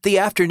The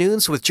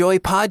Afternoons with Joy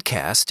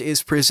podcast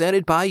is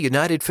presented by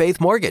United Faith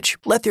Mortgage.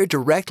 Let their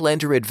direct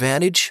lender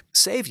advantage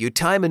save you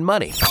time and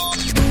money.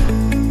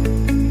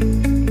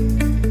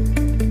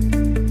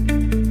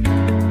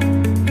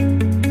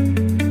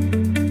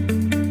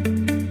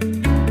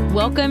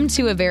 Welcome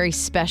to a very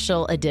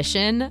special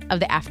edition of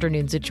the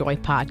Afternoons with Joy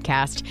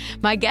podcast.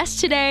 My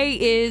guest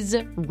today is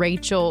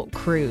Rachel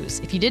Cruz.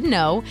 If you didn't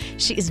know,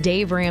 she is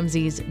Dave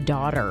Ramsey's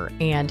daughter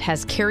and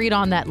has carried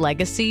on that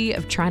legacy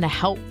of trying to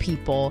help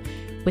people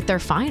with their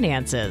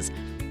finances.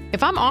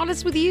 If I'm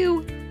honest with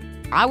you,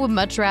 I would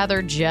much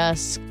rather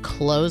just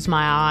close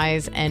my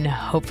eyes and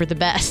hope for the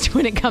best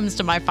when it comes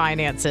to my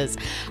finances.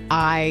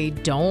 I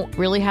don't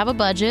really have a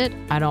budget.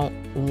 I don't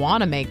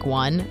want to make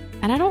one.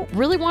 And I don't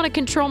really want to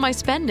control my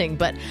spending.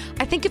 But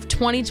I think if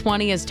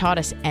 2020 has taught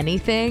us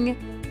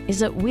anything, is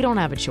that we don't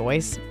have a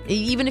choice.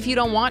 Even if you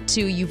don't want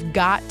to, you've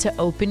got to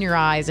open your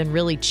eyes and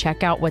really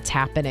check out what's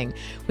happening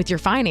with your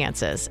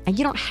finances. And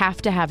you don't have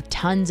to have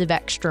tons of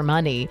extra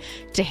money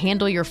to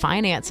handle your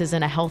finances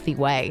in a healthy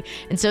way.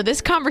 And so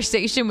this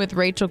conversation with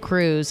Rachel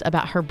Cruz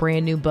about her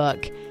brand new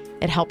book,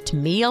 it helped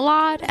me a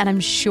lot, and I'm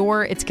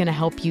sure it's going to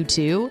help you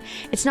too.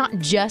 It's not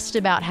just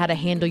about how to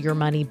handle your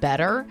money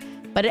better,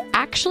 but it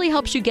actually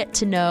helps you get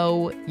to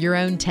know your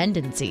own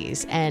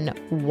tendencies and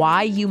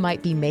why you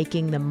might be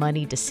making the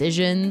money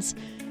decisions,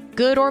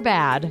 good or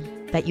bad,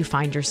 that you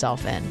find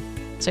yourself in.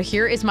 So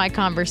here is my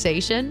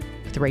conversation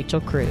with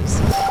Rachel Cruz.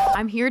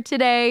 I'm here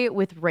today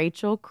with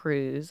Rachel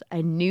Cruz,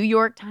 a New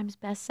York Times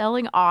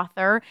bestselling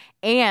author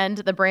and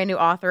the brand new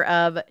author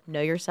of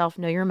Know Yourself,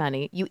 Know Your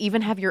Money. You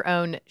even have your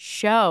own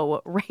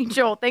show.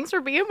 Rachel, thanks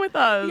for being with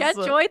us. Yes,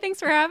 Joy, thanks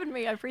for having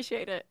me. I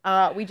appreciate it.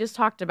 We just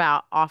talked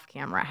about off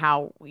camera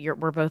how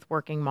we're both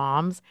working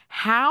moms.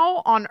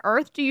 How on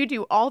earth do you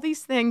do all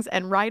these things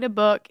and write a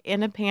book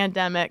in a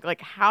pandemic?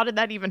 Like, how did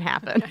that even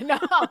happen? No,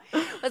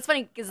 that's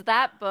funny because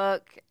that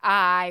book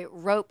I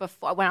wrote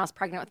before when I was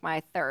pregnant with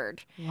my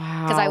third.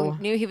 Wow. Because I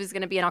knew he was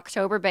going to be an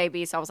October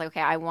baby. So I was like,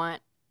 okay, I want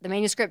the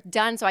manuscript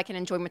done so I can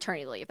enjoy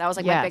maternity leave. That was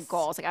like my big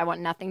goal. It's like, I want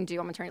nothing to do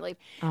on maternity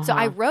leave. So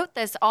I wrote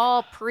this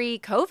all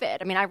pre-COVID.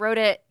 I mean, I wrote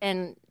it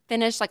and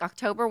finished like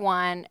October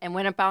 1 and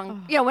went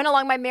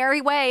along my merry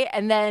way.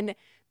 And then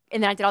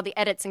I did all the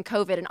edits in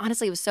COVID. And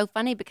honestly, it was so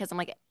funny because I'm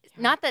like,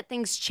 not that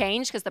things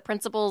change because the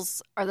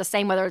principles are the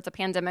same whether it's a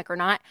pandemic or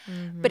not,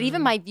 but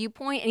even my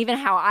viewpoint and even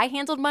how I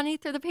handled money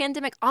through the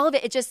pandemic, all of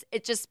it,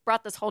 it just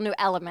brought this whole new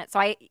element. So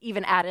I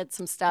even added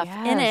some stuff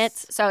in it.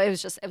 So it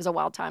was a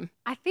wild time.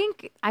 I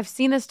think I've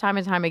seen this time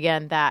and time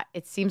again that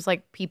it seems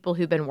like people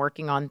who've been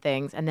working on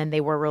things and then they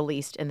were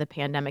released in the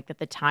pandemic, that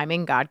the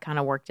timing, God kind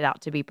of worked it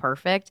out to be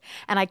perfect.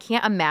 And I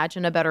can't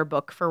imagine a better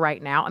book for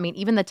right now. I mean,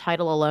 even the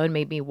title alone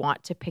made me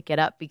want to pick it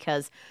up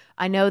because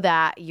I know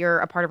that you're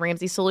a part of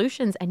Ramsey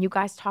Solutions and you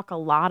guys talk a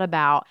lot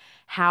about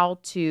how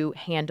to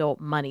handle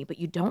money, but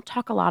you don't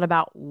talk a lot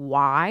about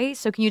why.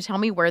 So can you tell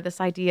me where this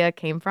idea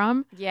came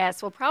from?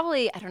 Yes. Well,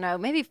 probably, I don't know,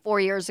 maybe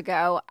 4 years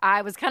ago,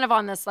 I was kind of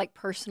on this like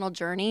personal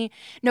journey.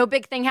 No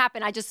big thing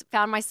happened. I just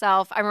found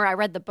myself, I remember I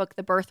read the book,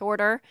 The Birth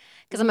Order,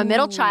 because I'm a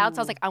middle child. So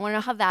I was like, I want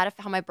to know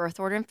how my birth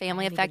order and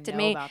family affected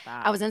me.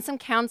 I was in some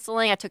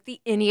counseling. I took the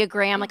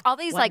Enneagram, like all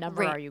these What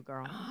number are you,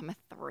 girl? Oh, I'm a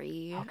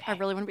 3. Okay. I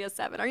really want to be a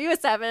 7. Are you a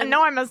 7?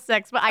 No, I'm a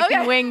 6, but I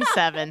can wing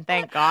 7.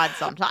 Thank God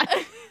sometimes.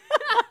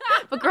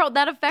 But girl,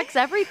 that affects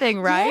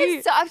everything, right?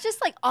 Yes. So I was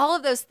just like all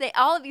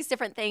of these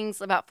different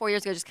things about 4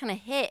 years ago just kind of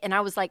hit. And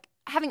I was like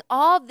having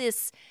all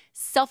this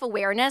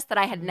self-awareness that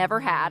I had never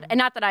had. And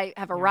not that I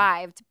have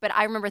arrived, but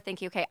I remember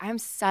thinking, okay, I'm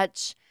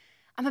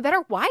a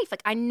better wife.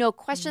 Like I know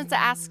questions to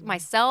ask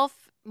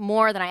myself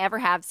more than I ever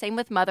have. Same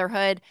with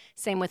motherhood,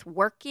 same with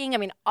working. I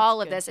mean,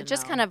 all of this, it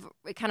kind of,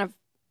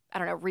 I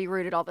don't know,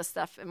 rerouted all this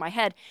stuff in my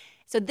head.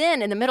 So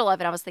then in the middle of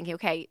it, I was thinking,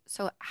 okay,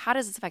 so how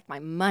does this affect my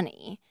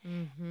money?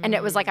 And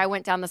it was like I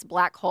went down this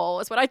black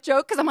hole is what I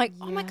joke because I'm like,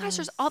 oh my gosh,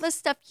 there's all this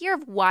stuff here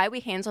of why we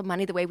handle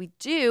money the way we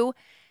do.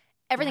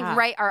 Everything,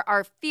 right?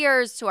 Our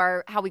fears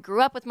to how we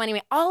grew up with money, I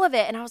mean, all of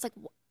it. And I was like,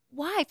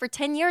 why? For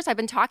 10 years, I've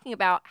been talking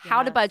about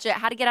how to budget,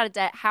 how to get out of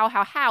debt,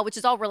 how, which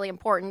is all really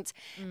important.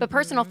 But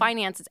personal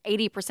finance is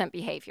 80%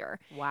 behavior.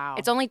 Wow.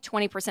 It's only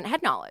 20%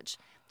 head knowledge.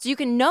 So you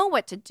can know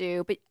what to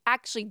do, but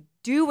actually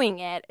doing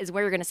it is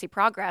where you're going to see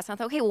progress. And I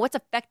thought, okay, well, what's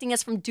affecting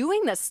us from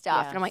doing this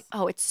stuff? And I'm like,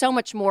 oh, it's so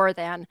much more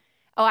than,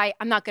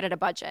 I'm not good at a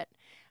budget.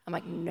 I'm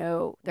like,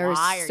 no, there's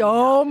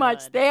so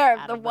much there,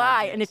 the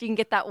why. And if you can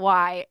get that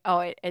why,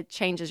 it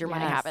changes your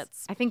money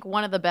habits. I think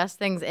one of the best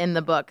things in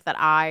the book that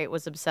I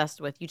was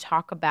obsessed with, you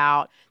talk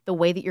about the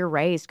way that you're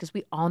raised, because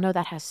we all know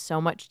that has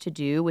so much to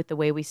do with the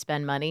way we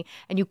spend money.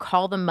 And you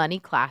call them money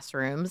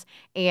classrooms.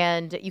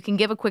 And you can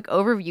give a quick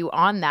overview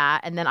on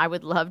that. And then I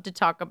would love to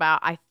talk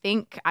about, I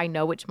think I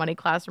know which money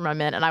classroom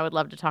I'm in, and I would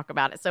love to talk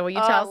about it. So will you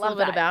tell us a little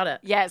bit about it?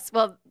 Yes.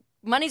 Well,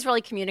 money's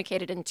really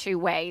communicated in two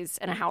ways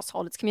in a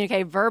household. It's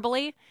communicated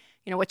verbally,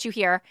 what you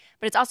hear,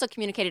 but it's also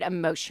communicated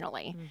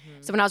emotionally.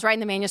 So when I was writing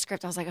the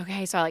manuscript, I was like,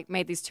 okay, so I like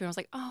made these two and I was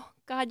like, oh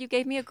God, you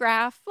gave me a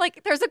graph.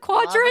 Like there's a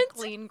quadrant. Love a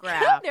clean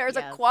graph. There's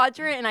a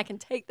quadrant and I can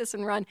take this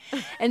and run.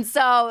 And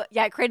so,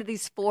 I created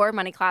these 4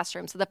 money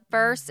classrooms. So the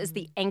first is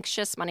the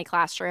anxious money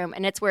classroom,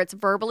 and it's where it's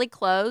verbally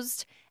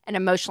closed and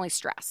emotionally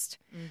stressed.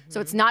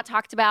 So it's not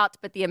talked about,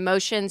 but the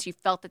emotions, you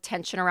felt the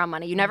tension around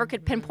money. You never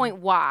could pinpoint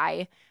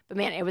why, but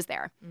man, it was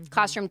there.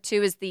 Classroom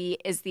 2 is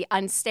the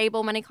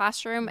unstable money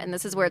classroom, and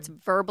this is where it's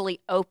verbally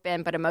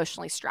open but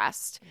emotionally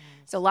stressed.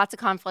 So lots of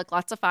conflict,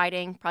 lots of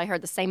fighting. Probably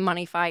heard the same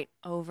money fight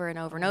over and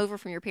over and over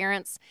from your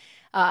parents.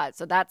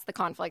 So that's the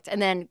conflict.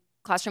 And then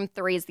classroom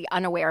 3 is the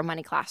unaware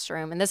money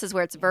classroom, and this is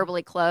where it's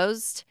verbally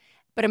closed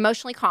but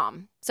emotionally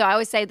calm. So I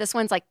always say this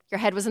one's like your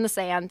head was in the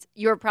sand.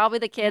 You were probably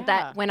the kid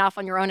that went off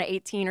on your own at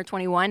 18 or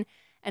 21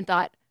 and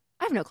thought,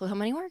 I have no clue how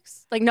money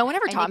works. Like no one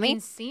ever taught me. It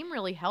can seem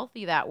really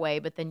healthy that way,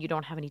 but then you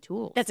don't have any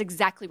tools. That's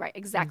exactly right.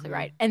 Exactly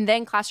right. And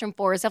then classroom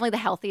 4 is definitely the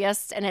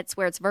healthiest, and it's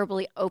where it's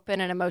verbally open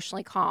and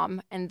emotionally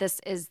calm. And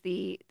this is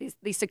the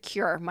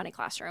secure money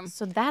classroom.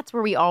 So that's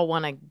where we all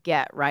want to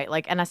get, right?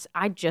 Like, and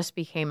I just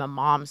became a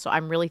mom, so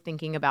I'm really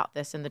thinking about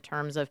this in the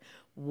terms of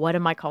what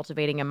am I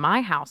cultivating in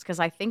my house? Because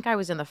I think I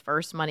was in the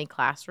first money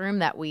classroom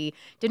that we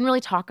didn't really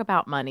talk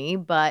about money,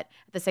 but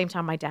at the same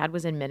time, my dad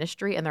was in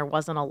ministry and there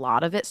wasn't a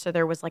lot of it. So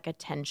there was like a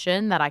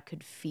tension that I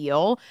could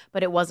feel,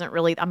 but it wasn't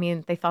really, I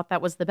mean, they thought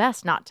that was the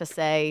best, not to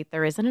say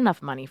there isn't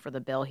enough money for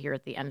the bill here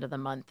at the end of the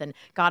month. And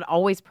God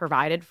always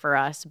provided for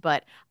us.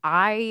 But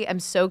I am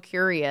so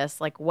curious,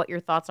 like what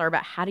your thoughts are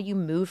about how do you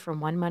move from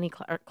one money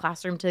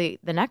classroom to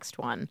the next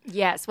one?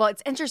 Yes. Well,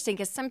 it's interesting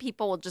because some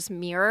people will just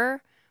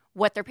mirror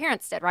what their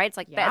parents did, right? It's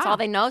like that's all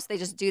they know, so they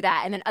just do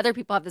that. And then other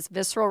people have this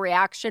visceral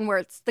reaction where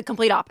it's the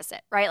complete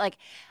opposite, right? Like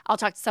I'll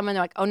talk to someone,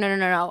 they're like, oh,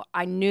 no.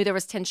 I knew there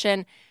was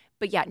tension.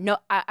 But yeah, no,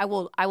 I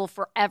will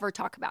forever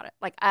talk about it.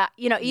 Like,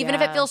 even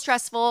if it feels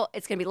stressful,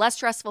 it's going to be less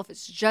stressful if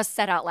it's just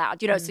said out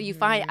loud, So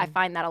I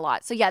find that a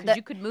lot. So yeah.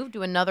 You could move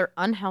to another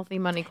unhealthy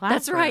money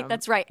classroom.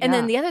 That's right. And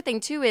then the other thing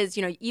too is,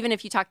 even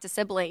if you talk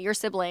to your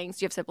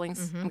siblings, you have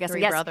siblings, I'm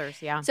guessing. 3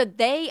 brothers, yeah. So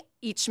they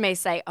each may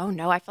say, oh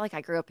no, I feel like I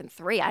grew up in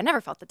 3. I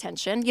never felt the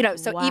tension,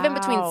 So even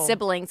between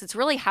siblings, it's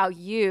really how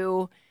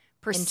you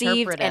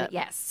perceived and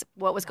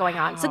what was going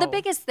on. So the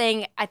biggest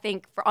thing I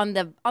think on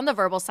the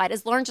verbal side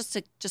is learn just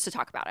to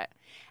talk about it.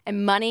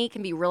 And money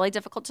can be really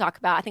difficult to talk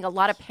about. I think a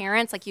lot of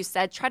parents, like you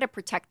said, try to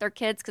protect their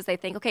kids because they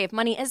think, okay, if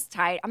money is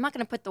tight, I'm not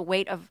going to put the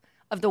weight of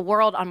the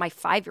world on my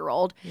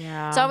 5-year-old.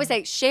 Yeah. So I always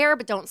say share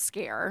but don't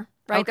scare.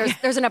 Right? Okay.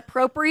 There's an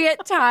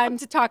appropriate time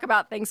to talk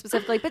about things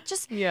specifically, but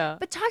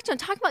but talk to them.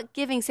 Talk about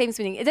giving, savings,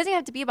 meaning. It doesn't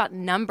have to be about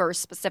numbers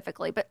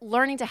specifically, but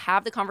learning to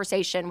have the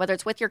conversation, whether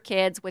it's with your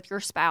kids, with your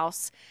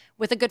spouse,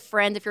 with a good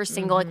friend if you're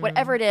single, like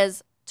whatever it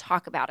is,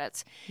 talk about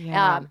it.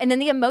 Yeah. And then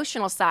the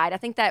emotional side, I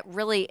think that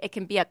really it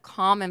can be a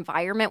calm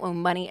environment when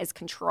money is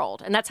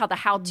controlled, and that's how the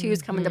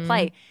how-tos come into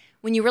play.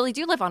 When you really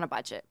do live on a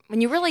budget, when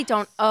you really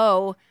don't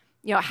owe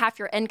half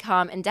your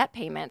income in debt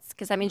payments,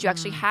 because that means you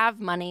actually have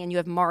money and you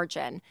have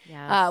margin.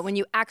 Yes. When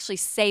you actually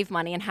save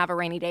money and have a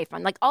rainy day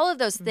fund. Like all of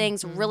those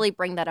things really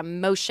bring that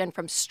emotion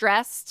from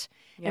stressed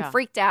and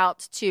freaked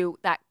out to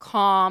that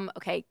calm,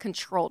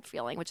 controlled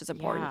feeling, which is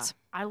important. Yeah.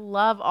 I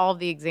love all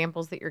the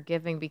examples that you're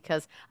giving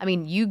because, I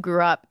mean, you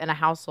grew up in a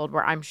household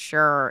where I'm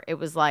sure it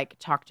was like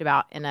talked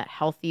about in a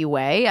healthy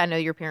way. I know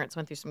your parents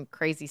went through some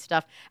crazy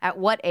stuff. At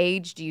what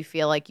age do you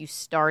feel like you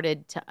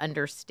started to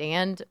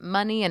understand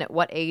money? And at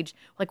what age,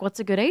 like what's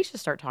a good age to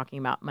start talking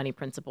about money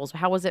principles?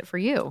 How was it for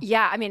you?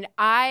 Yeah, I mean,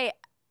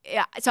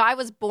 so I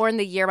was born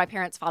the year my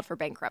parents filed for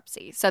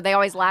bankruptcy. So they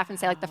always laugh and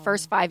say, like, the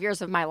first 5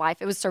 years of my life,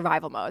 it was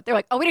survival mode. They're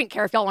like, oh, we didn't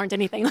care if y'all learned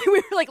anything. Like, we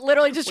were, like,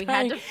 literally just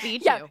trying. We had to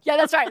feed you. Yeah,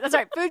 that's right.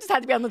 Food just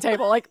had to be on the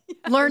table. Like,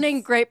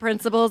 learning great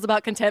principles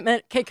about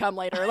contentment can come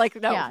later. Like,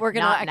 no, we're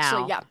going to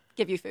actually,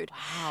 give you food.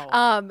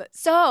 Wow.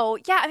 So,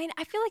 yeah, I mean,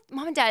 I feel like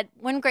mom and dad,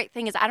 one great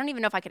thing is I don't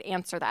even know if I could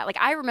answer that. Like,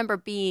 I remember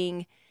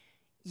being...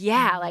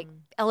 like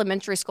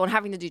elementary school and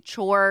having to do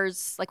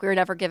chores. Like we were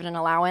never given an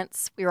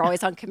allowance. We were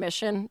always on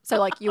commission. So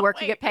like you work,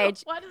 you get paid.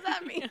 What does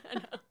that mean?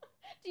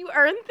 Do you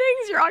earn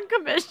things? You're on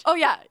commission. Oh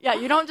yeah. Yeah.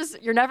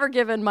 You're never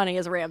given money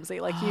as Ramsey.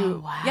 Like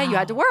you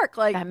had to work.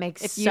 Like that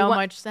makes so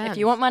much sense. If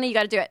you want money, you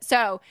got to do it.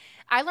 So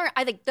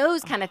I think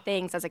those kind of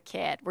things as a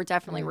kid were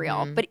definitely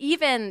real. But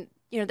even,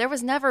 there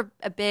was never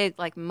a big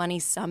like money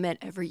summit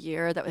every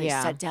year that we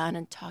sat down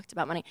and talked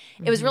about money.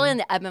 It was really in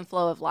the ebb and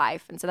flow of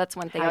life. And so that's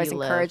one thing I always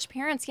encourage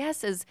parents,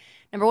 is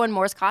number one,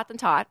 more is caught than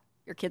taught.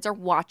 Your kids are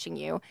watching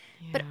you.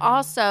 Yeah. But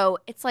also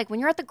it's like when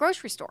you're at the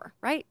grocery store,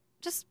 right?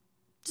 Just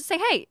say,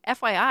 hey,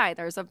 FYI,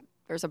 there's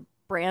a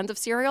brand of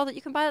cereal that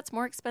you can buy that's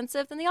more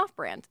expensive than the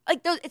off-brand.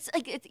 Like those, it's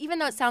even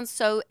though it sounds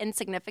so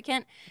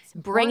insignificant,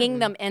 bringing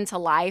them into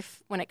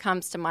life when it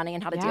comes to money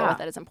and how to deal with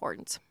it is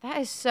important.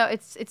 That is so.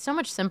 It's so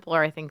much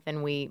simpler, I think,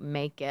 than we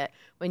make it.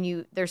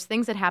 When there's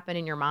things that happen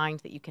in your mind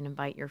that you can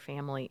invite your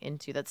family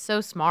into. That's so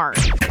smart.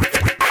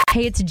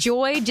 Hey, it's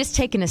Joy. Just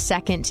taking a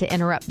second to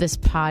interrupt this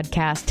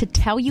podcast to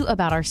tell you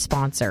about our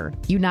sponsor,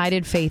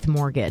 United Faith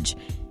Mortgage.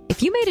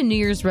 If you made a New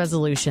Year's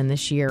resolution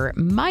this year, it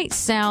might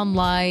sound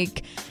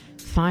like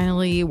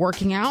finally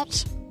working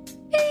out.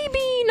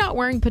 Maybe not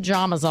wearing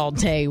pajamas all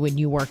day when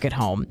you work at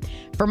home.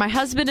 For my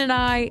husband and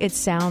I, it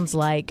sounds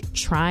like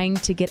trying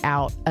to get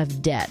out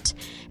of debt.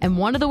 And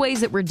one of the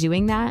ways that we're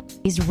doing that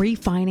is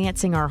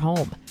refinancing our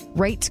home.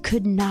 Rates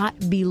could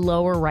not be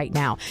lower right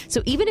now.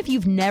 So even if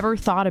you've never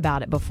thought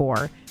about it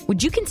before,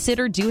 would you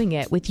consider doing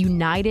it with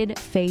United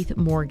Faith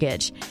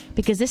Mortgage?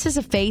 Because this is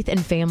a faith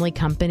and family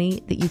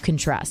company that you can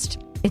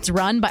trust. It's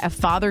run by a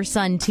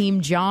father-son team,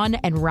 John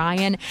and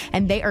Ryan,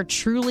 and they are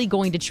truly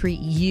going to treat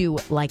you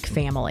like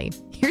family.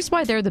 Here's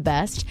why they're the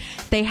best.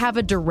 They have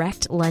a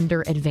direct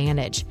lender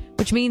advantage,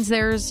 which means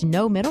there's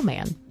no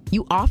middleman.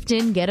 You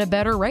often get a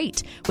better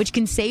rate, which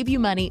can save you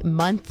money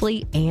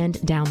monthly and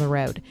down the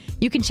road.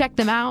 You can check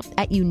them out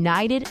at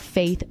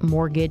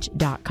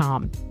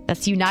UnitedFaithMortgage.com.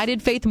 That's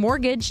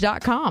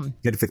UnitedFaithMortgage.com.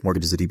 United Faith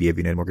Mortgage is a DBA of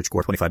United Mortgage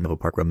Corp. 25 Melville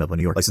Park Road, Melville,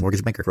 New York. Licensed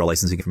mortgage banker. For all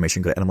licensing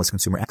information, go to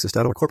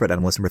NMLSConsumerAccess.org. Corporate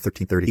NMLS number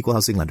 1330. Equal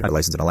housing lender.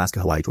 Licensed in Alaska,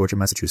 Hawaii, Georgia,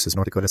 Massachusetts,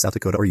 North Dakota, South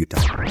Dakota, or Utah.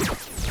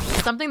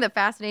 Something that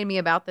fascinated me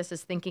about this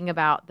is thinking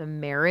about the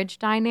marriage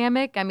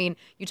dynamic. I mean,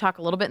 you talk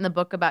a little bit in the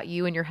book about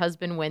you and your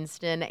husband,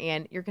 Winston,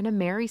 and you're going to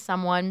marry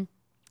someone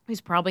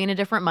who's probably in a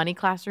different money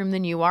classroom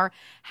than you are.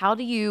 How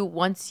do you,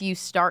 once you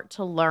start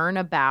to learn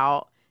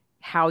about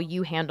how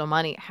you handle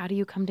money, how do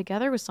you come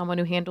together with someone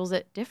who handles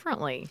it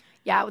differently?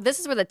 Yeah, this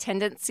is where the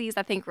tendencies,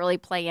 I think, really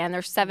play in.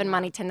 There's 7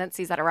 money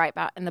tendencies that I write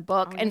about in the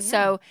book.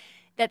 So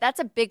that's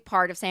a big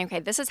part of saying,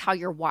 okay, this is how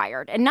you're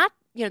wired. And not,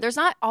 there's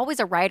not always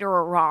a right or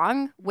a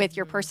wrong with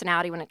your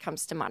personality when it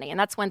comes to money. And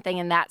that's one thing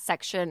in that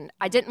section.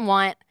 I didn't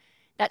want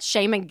that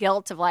shame and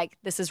guilt of like,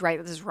 this is right,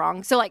 this is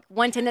wrong. So like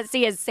one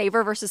tendency is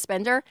saver versus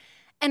spender.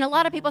 And a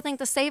lot of people think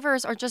the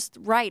savers are just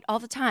right all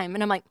the time.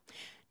 And I'm like,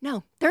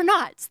 no, they're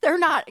not. They're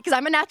not. Because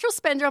I'm a natural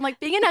spender. I'm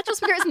like, being a natural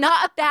spender is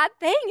not a bad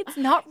thing. It's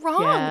not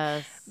wrong.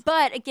 Yes.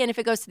 But again, if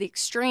it goes to the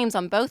extremes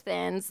on both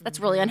ends,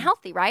 that's really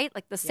unhealthy, right?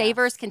 Like the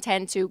savers can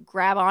tend to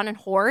grab on and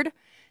hoard.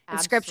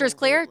 And Scripture is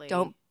clear.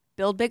 Don't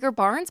build bigger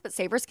barns, but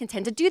savers can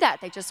tend to do that.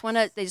 They just want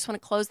to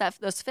close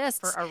those fists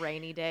For a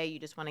rainy day, you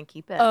just want to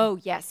keep it. Oh,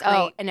 yes.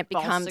 And it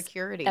false becomes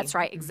security. That's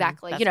right.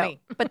 Exactly. That's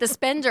me. But the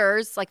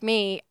spenders like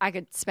me, I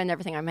could spend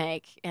everything I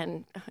make.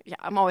 And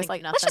I'm always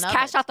like, let's just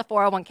cash out the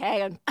 401k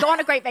and go on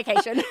a great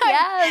vacation.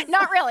 Yes.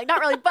 Not really.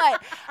 But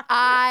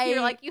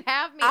You're like, you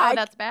have me.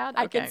 That's bad.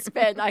 I can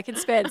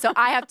spend. So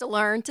I have to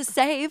learn to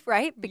save,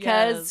 right?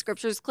 Because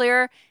Scripture is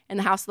clear. In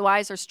the house of the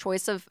wise, there's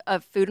choice of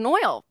food and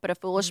oil, but a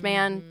foolish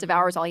man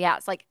devours all. Yeah,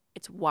 it's like,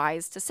 it's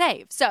wise to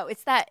save. So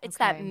it's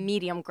that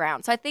medium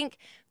ground. So I think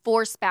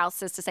for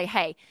spouses to say,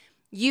 hey,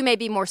 you may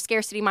be more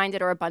scarcity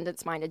minded or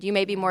abundance minded. You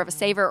may be more of a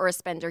saver or a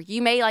spender.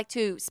 You may like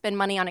to spend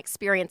money on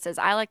experiences.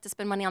 I like to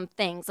spend money on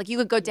things. Like you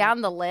could go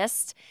down the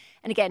list.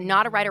 And again,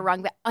 not a right or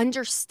wrong, but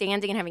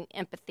understanding and having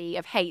empathy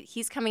of, hey,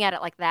 he's coming at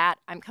it like that.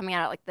 I'm coming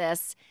at it like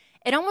this.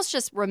 It almost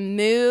just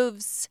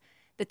removes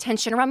the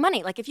tension around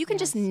money. Like if you can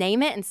just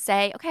name it and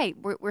say, okay,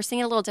 we're seeing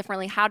it a little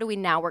differently. How do we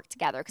now work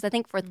together? Because I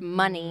think for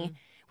money,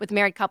 with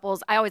married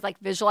couples, I always like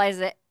visualize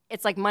it.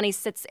 It's like money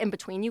sits in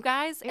between you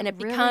guys, and it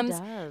really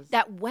becomes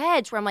that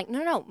wedge where I'm like,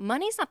 no,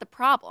 money's not the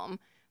problem.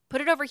 Put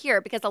it over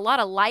here, because a lot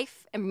of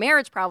life and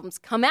marriage problems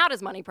come out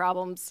as money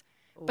problems,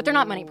 but they're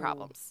not money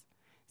problems.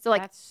 So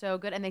like that's so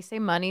good. And they say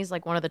money's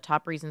like one of the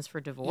top reasons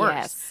for divorce.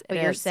 Yes,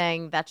 but you're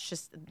saying that's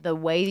just the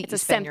way that you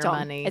spend your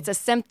money. It's a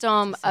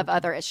symptom of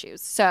other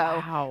issues.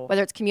 So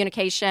whether it's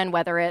communication,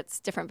 whether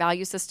it's different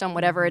value system,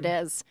 whatever it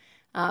is.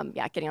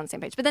 Getting on the same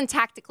page. But then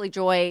tactically,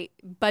 Joy,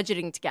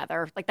 budgeting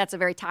together. Like that's a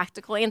very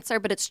tactical answer,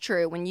 but it's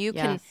true. When you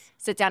can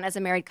sit down as a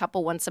married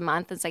couple once a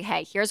month and say,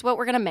 hey, here's what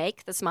we're going to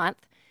make this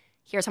month.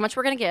 Here's how much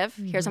we're going to give.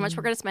 Here's how much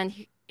we're going to spend.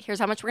 Here's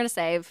how much we're going to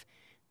save.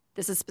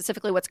 This is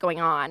specifically what's going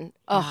on.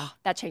 Oh,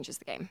 that changes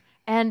the game.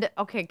 And,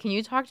 okay, can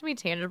you talk to me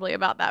tangibly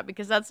about that?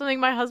 Because that's something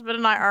my husband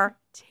and I are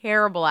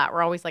terrible at.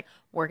 We're always like,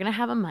 we're going to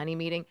have a money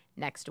meeting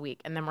next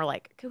week. And then we're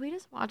like, could we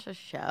just watch a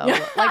show?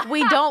 Like,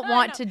 we don't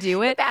want to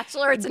do it. The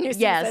Bachelor, it's a new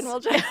season. We'll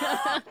just...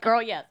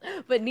 Girl, yes.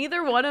 But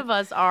neither one of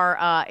us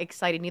are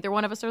excited. Neither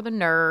one of us are the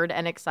nerd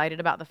and excited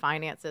about the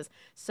finances.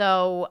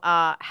 So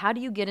how do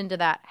you get into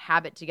that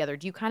habit together?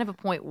 Do you kind of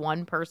appoint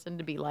one person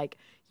to be like,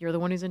 you're the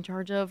one who's in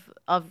charge of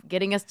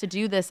getting us to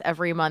do this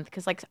every month?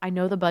 Because, like, I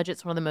know the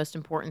budget's one of the most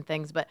important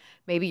things, but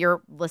maybe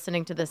you're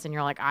listening to this and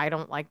you're like, I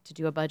don't like to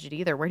do a budget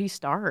either. Where do you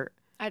start?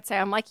 I'd say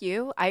I'm like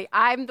you.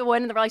 I'm the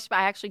one in the relationship.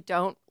 I actually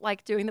don't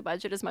like doing the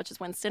budget as much as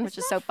Winston, which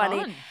is so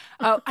funny.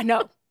 Oh, I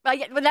know. But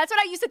that's what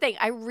I used to think.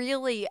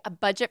 A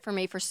budget for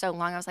me for so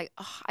long, I was like,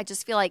 I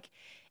just feel like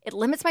it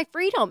limits my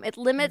freedom. It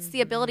limits the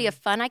ability of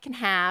fun I can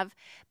have.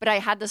 But I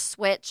had the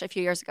switch a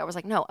few years ago. I was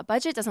like, no, a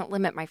budget doesn't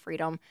limit my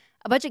freedom.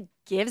 A budget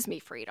gives me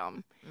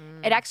freedom.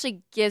 It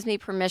actually gives me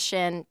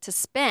permission to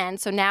spend.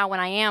 So now when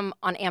I am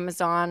on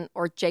Amazon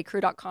or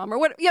jcrew.com or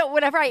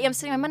whatever I am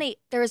spending my money,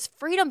 there is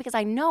freedom because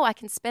I know I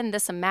can spend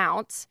this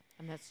amount.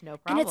 And that's no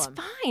problem. And it's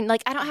fine.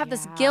 Like I don't have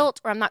this guilt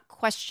or I'm not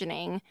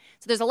questioning.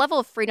 So there's a level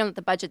of freedom that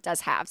the budget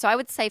does have. So I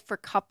would say for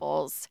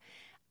couples,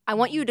 I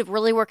want you to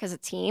really work as a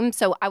team.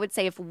 So I would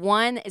say if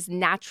one is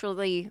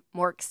naturally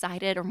more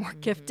excited or more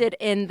gifted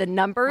in the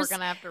numbers, We're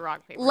going to have to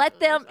rock, paper, let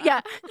them, scissors.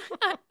 yeah.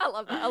 I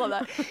love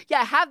that.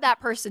 Yeah, have that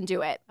person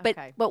do it. But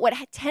Okay. but what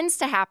tends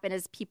to happen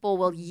is people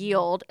will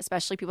yield,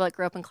 especially people that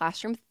grew up in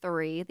classroom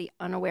 3, the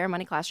unaware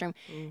money classroom.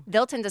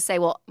 They'll tend to say,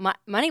 well,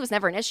 money was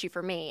never an issue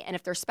for me. And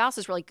if their spouse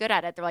is really good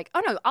at it, they're like,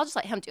 oh no, I'll just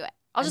let him do it.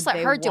 I'll just And let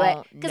they her do it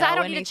won't because I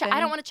know don't need to check. I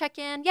anything? don't want to check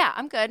in. Yeah,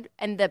 I'm good.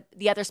 And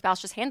the other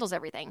spouse just handles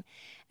everything.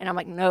 And I'm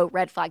like, no,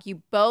 red flag.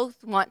 You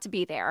both want to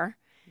be there.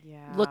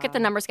 Yeah. Look at the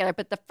numbers together.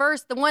 But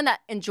the one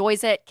that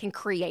enjoys it can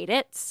create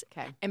it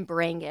Okay. and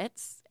bring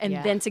it. And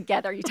Yeah. then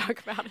together you talk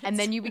about it. And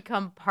then you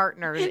become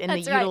partners in the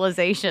That's right.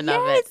 utilization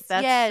of it.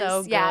 That's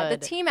so good. Yeah, the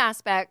team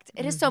aspect,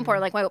 it is so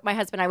important. Like my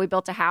husband and I, we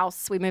built a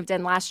house. We moved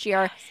in last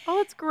year. Oh,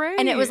 it's great.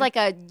 And it was like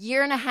a 1.5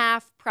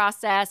 year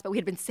process, but we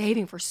had been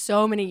saving for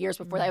so many years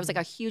before that. It was like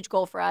a huge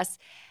goal for us.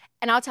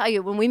 And I'll tell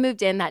you, when we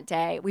moved in that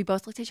day, we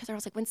both looked at each other. I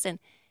was like, Winston,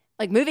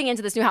 like moving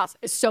into this new house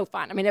is so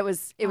fun. I mean, it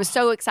was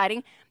so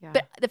exciting. Yeah.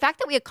 But the fact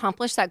that we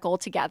accomplished that goal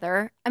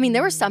together, I mean,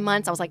 there were some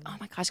months I was like, oh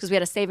my gosh, because we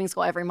had a savings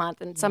goal every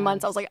month. And some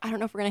months I was like, I don't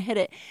know if we're going to hit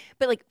it.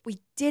 But like we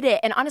did it.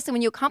 And honestly,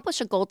 when you accomplish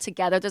a goal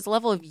together, there's a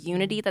level of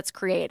unity that's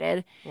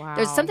created. Wow.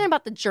 There's something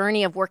about the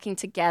journey of working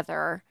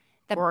together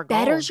that For a goal.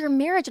 betters your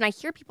marriage. And I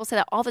hear people say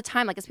that all the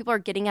time, like as people are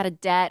getting out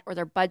of debt or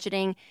they're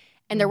budgeting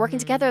and they're working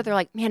together, they're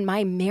like, man,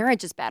 my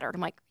marriage is better. And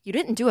I'm like, you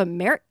didn't do I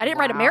didn't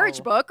write a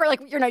marriage book, or like,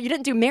 you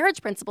didn't do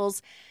marriage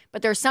principles,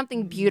 but there's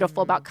something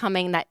beautiful about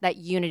coming that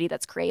unity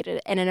that's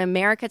created. And in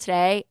America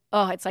today,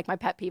 it's like my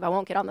pet peeve. I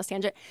won't get on this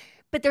tangent,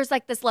 but there's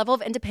like this level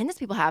of independence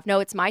people have. No,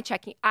 it's my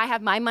checking. I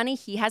have my money.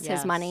 He has his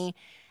Yes. money.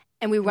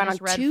 And we run on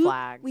there's red two.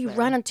 flags We there.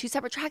 run on two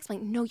separate tracks. I'm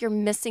like, no, you're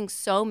missing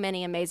so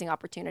many amazing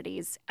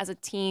opportunities as a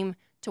team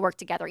to work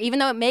together. Even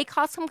though it may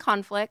cause some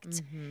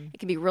conflict, it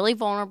can be really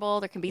vulnerable.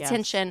 There can be Yes.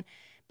 tension,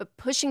 but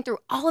pushing through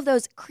all of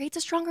those creates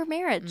a stronger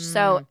marriage.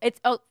 So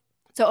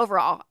so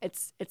overall,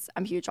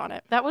 I'm huge on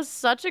it. That was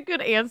such a good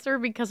answer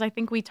because I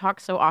think we talk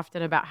so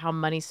often about how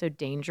money's so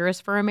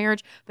dangerous for a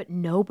marriage, but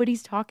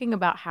nobody's talking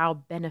about how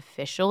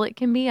beneficial it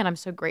can be. And I'm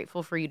so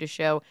grateful for you to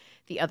show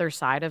the other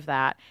side of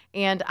that.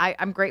 And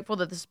I'm grateful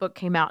that this book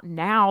came out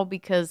now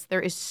because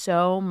there is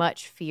so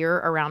much fear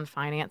around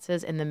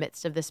finances in the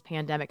midst of this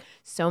pandemic.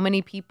 So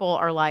many people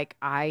are like,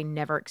 I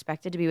never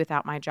expected to be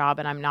without my job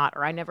and I'm not,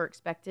 or I never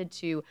expected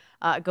to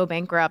go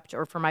bankrupt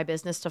or for my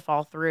business to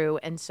fall through.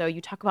 And so you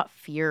talk about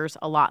fears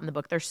a lot in the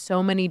book. There's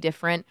so many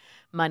different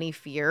money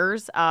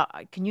fears.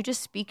 Can you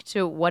just speak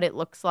to what it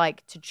looks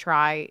like to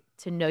try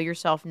to know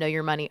yourself, know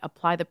your money,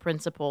 apply the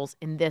principles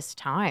in this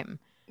time?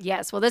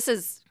 Yes. Well,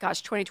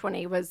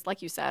 2020 was,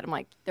 like you said, I'm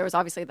like, there was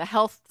obviously the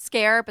health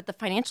scare, but the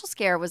financial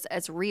scare was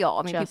as real.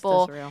 I mean, Just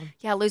people, as real.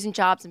 yeah, losing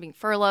jobs and being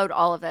furloughed,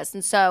 all of this.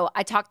 And so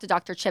I talked to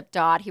Dr. Chip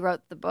Dodd. He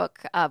wrote the book,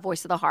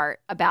 Voice of the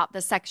Heart, about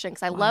this section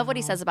because I love what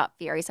he says about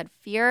fear. He said,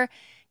 fear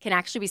can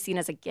actually be seen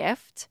as a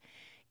gift.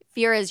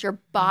 Fear is your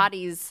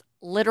body's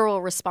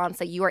literal response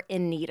that you are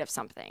in need of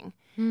something.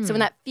 So when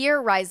that fear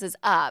rises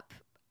up,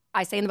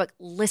 I say in the book,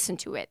 listen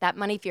to it. That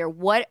money fear.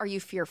 What are you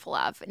fearful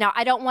of? Now,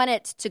 I don't want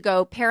it to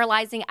go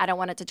paralyzing. I don't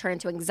want it to turn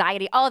into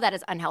anxiety. All of that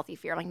is unhealthy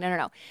fear. I'm like,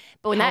 no.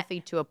 But when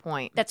Healthy to a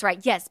point. that's right.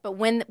 Yes. But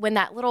when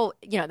that little,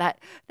 that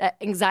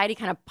anxiety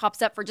kind of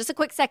pops up for just a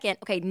quick second,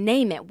 okay,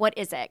 name it. What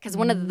is it? Because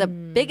one of the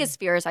biggest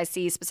fears I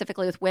see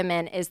specifically with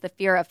women is the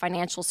fear of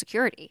financial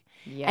security.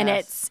 And Yes.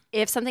 it's,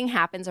 if something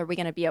happens, are we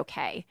going to be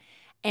okay?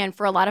 And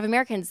for a lot of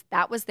Americans,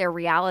 that was their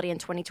reality in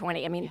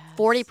 2020. I mean,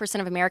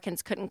 40% of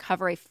Americans couldn't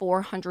cover a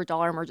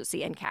 $400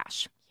 emergency in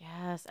cash.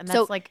 Yes. And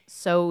So- that's like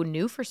so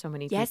new for so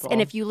many Yes, people. and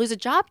if you lose a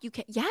job, you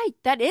can. Yeah,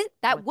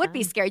 that would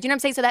be scary. Do you know what I'm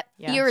saying? So that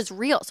fear Yes. is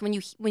real. So when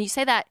you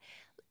say that,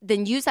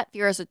 then use that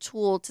fear as a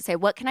tool to say,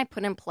 what can I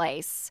put in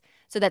place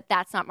so that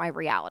that's not my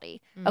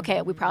reality?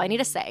 Okay, we probably need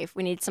to save.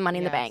 We need some money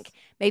in the Yes. bank.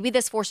 Maybe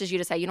this forces you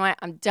to say, you know what?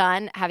 I'm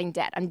done having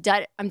debt. I'm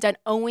done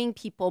owing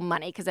people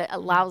money because it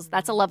allows.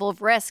 That's a level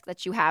of risk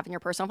that you have in your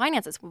personal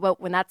finances.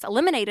 But when that's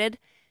eliminated,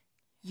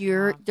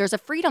 there's a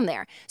freedom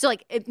there. So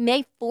like it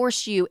may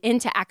force you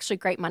into actually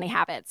great money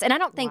habits. And I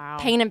don't think Wow.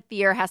 pain and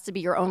fear has to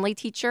be your only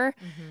teacher,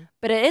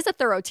 but it is a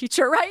thorough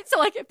teacher, right? So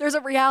like if there's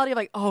a reality of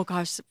like, oh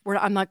gosh,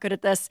 I'm not good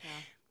at this,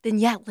 then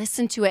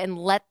listen to it and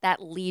let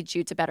that lead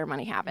you to better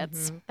money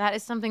habits. That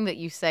is something that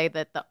you say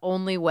that the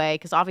only way,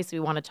 because obviously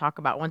we want to talk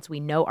about once we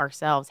know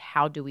ourselves,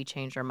 how do we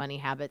change our money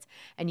habits?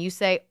 And you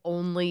say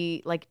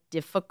only like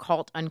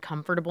difficult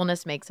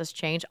uncomfortableness makes us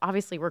change.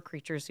 Obviously, we're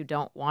creatures who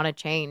don't want to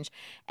change.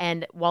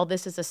 And while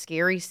this is a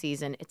scary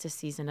season, it's a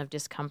season of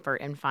discomfort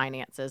in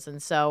finances.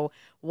 And so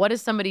what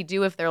does somebody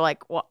do if they're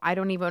like, well, I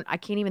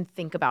can't even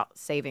think about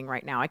saving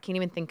right now. I can't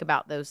even think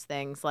about those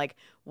things. Like,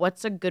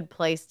 what's a good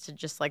place to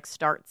just like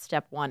start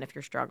step one if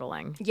you're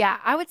struggling? Yeah,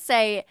 I would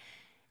say,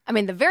 I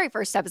mean, the very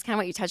first step is kind of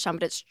what you touched on,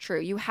 but it's true.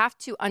 You have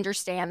to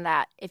understand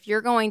that if you're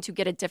going to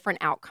get a different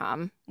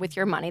outcome with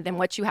your money than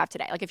what you have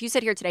today, like if you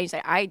sit here today and you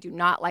say, I do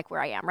not like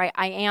where I am, right?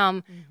 I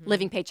am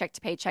living paycheck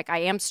to paycheck. I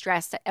am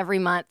stressed every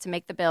month to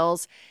make the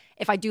bills.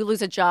 If I do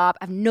lose a job,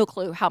 I have no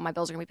clue how my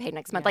bills are going to be paid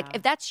next month. Like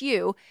if that's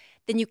you,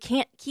 then you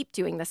can't keep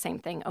doing the same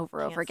thing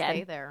over and over again.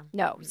 Stay there.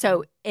 No.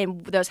 So,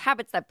 and those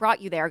habits that brought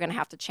you there are going to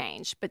have to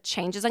change. But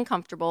change is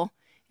uncomfortable.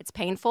 It's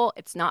painful.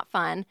 It's not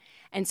fun.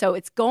 And so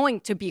it's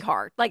going to be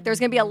hard. Like there's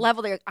going to be a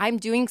level there. I'm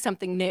doing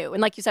something new.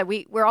 And like you said,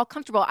 we're all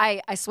comfortable.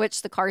 I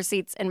switched the car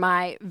seats in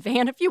my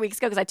van a few weeks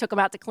ago because I took them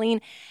out to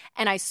clean.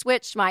 And I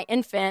switched my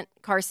infant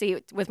car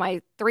seat with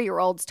my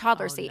 3-year-old's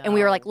toddler seat. No. And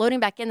we were like loading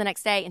back in the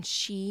next day and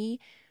she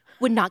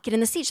would not get in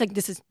the seat. She's like,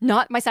 this is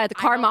not my side of the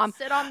car, Mom.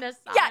 Sit on this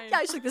side. Yeah.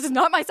 She's like, this is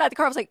not my side of the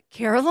car. I was like,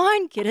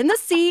 Caroline, get in the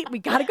seat. We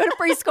got to go to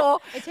preschool.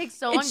 It takes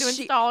so long to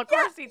install a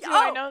car seat, too.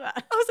 Oh, I know that.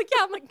 I was like,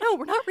 yeah. I'm like, no,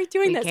 we're not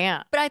redoing this.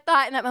 Can't. But I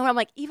thought in that moment, I'm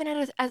like, even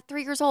at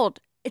 3 years old,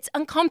 it's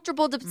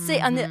uncomfortable to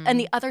sit on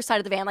the other side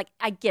of the van. Like,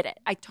 I get it.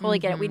 I totally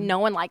get it. No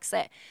one likes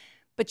it.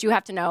 But you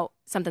have to know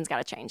something's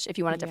got to change if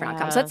you want a different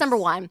outcome. So that's number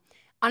one.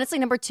 Honestly,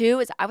 number two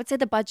is I would say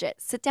the budget.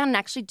 Sit down and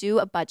actually do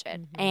a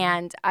budget.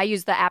 And I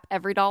use the app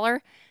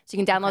EveryDollar. So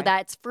you can download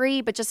that. It's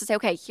free, but just to say,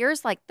 okay,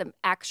 here's like the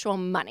actual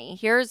money.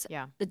 Here's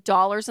the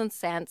dollars and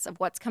cents of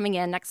what's coming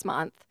in next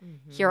month.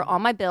 Here are all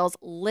my bills.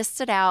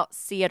 List it out.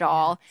 See it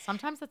all.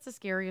 Sometimes that's the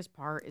scariest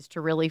part is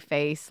to really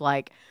face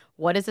like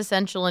what is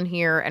essential in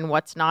here and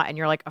what's not. And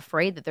you're like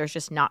afraid that there's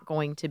just not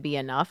going to be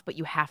enough, but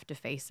you have to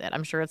face it.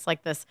 I'm sure it's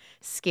like this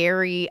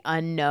scary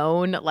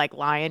unknown like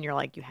lion. You're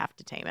like, you have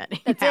to tame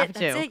it. That's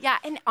it. Yeah.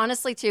 And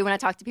honestly, too, when I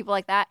talk to people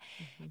like that,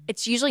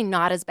 it's usually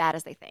not as bad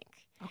as they think.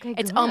 Okay,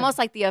 it's almost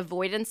like the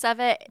avoidance of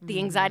it, the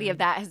anxiety of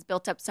that has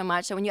built up so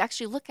much. So when you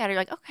actually look at it,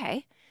 you're like,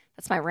 okay,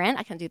 that's my rent.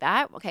 I can do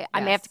that. Okay, I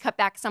may have to cut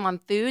back some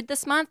on food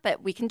this month,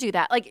 but we can do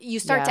that. Like you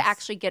start to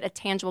actually get a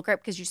tangible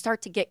grip because you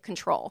start to get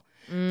control.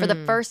 For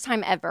the first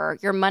time ever,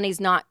 your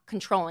money's not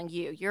controlling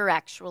you. You're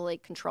actually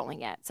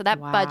controlling it. So that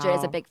budget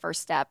is a big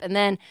first step. And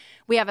then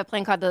we have a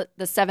plan called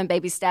the 7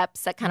 Baby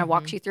Steps that kind of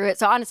walks you through it.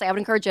 So honestly, I would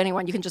encourage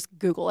anyone, you can just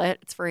Google it.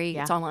 It's free.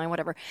 It's online,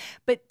 whatever.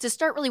 But to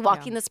start really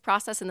walking this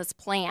process and this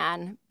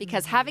plan,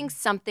 because having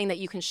something that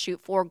you can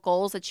shoot for,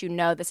 goals that you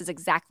know this is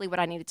exactly what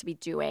I needed to be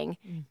doing,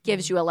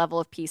 gives you a level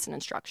of peace and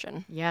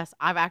instruction. Yes,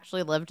 I've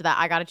actually lived that.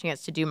 I got a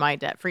chance to do my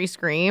debt-free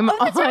scream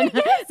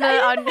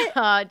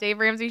on Dave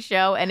Ramsey's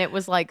show, and it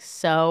was like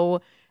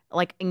so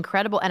like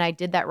incredible. And I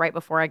did that right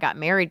before I got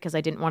married because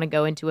I didn't want to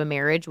go into a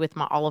marriage with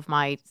all of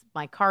my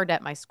car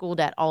debt, my school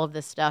debt, all of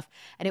this stuff.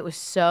 And it was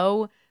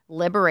so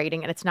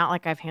liberating. And it's not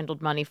like I've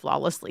handled money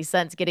flawlessly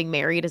since. Getting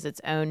married is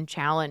its own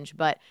challenge,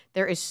 but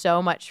there is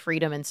so much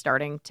freedom in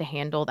starting to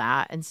handle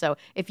that. And so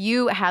if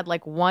you had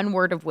like one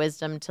word of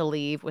wisdom to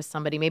leave with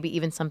somebody, maybe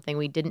even something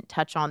we didn't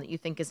touch on that you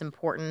think is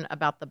important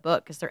about the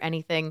book, is there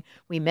anything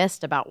we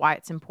missed about why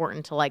it's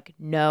important to like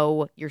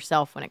know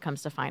yourself when it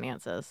comes to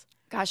finances?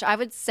 Gosh, I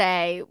would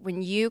say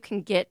when you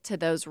can get to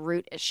those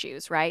root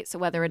issues, right? So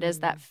whether it is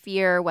that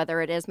fear,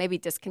 whether it is maybe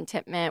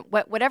discontentment,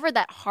 whatever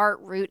that heart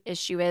root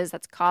issue is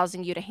that's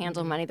causing you to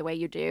handle money the way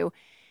you do,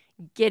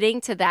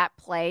 getting to that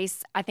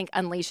place, I think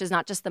unleashes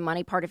not just the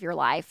money part of your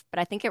life, but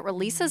I think it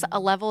releases a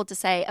level to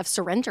say of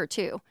surrender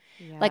too.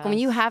 Yes. Like when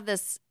you have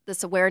this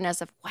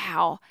awareness of,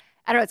 wow,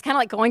 I don't know, it's kind of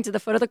like going to the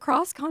foot of the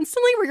cross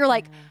constantly where you're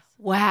like,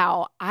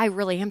 wow, I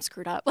really am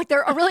screwed up. Like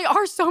there really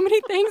are so many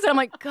things. And I'm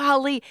like,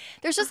 golly,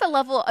 there's just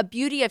a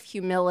beauty of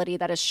humility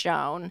that is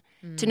shown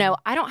to know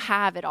I don't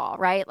have it all,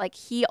 right? Like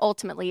he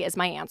ultimately is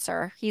my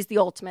answer. He's the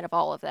ultimate of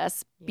all of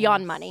this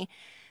beyond money.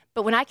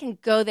 But when I can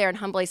go there and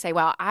humbly say,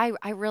 wow, I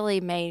really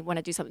may want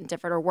to do something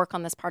different or work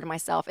on this part of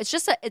myself. It's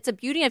just it's a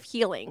beauty of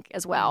healing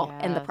as well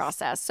in the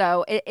process.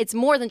 So it's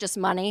more than just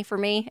money for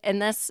me in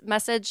this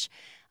message.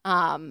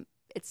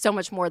 It's so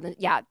much more than,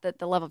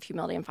 the level of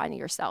humility and finding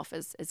yourself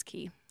is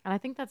key. And I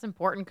think that's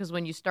important because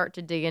when you start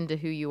to dig into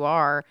who you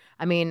are,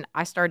 I mean,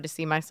 I started to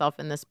see myself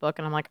in this book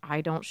and I'm like, I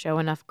don't show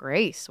enough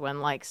grace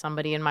when like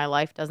somebody in my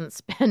life doesn't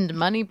spend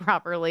money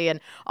properly and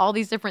all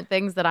these different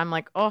things that I'm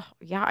like, oh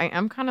yeah, I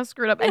am kind of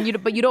screwed up.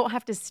 And but you don't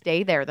have to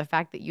stay there. The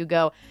fact that you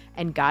go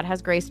and God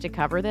has grace to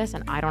cover this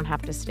and I don't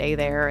have to stay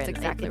there. That's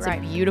exactly it's right.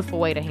 a beautiful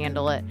way to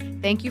handle it.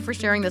 Thank you for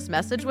sharing this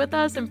message with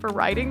us and for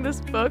writing this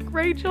book,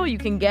 Rachel. You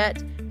can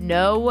get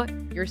Know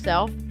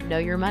Yourself, Know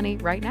Your Money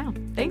right now.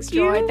 Thanks,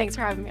 Joy. Thanks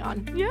for having me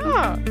on.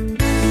 Yeah.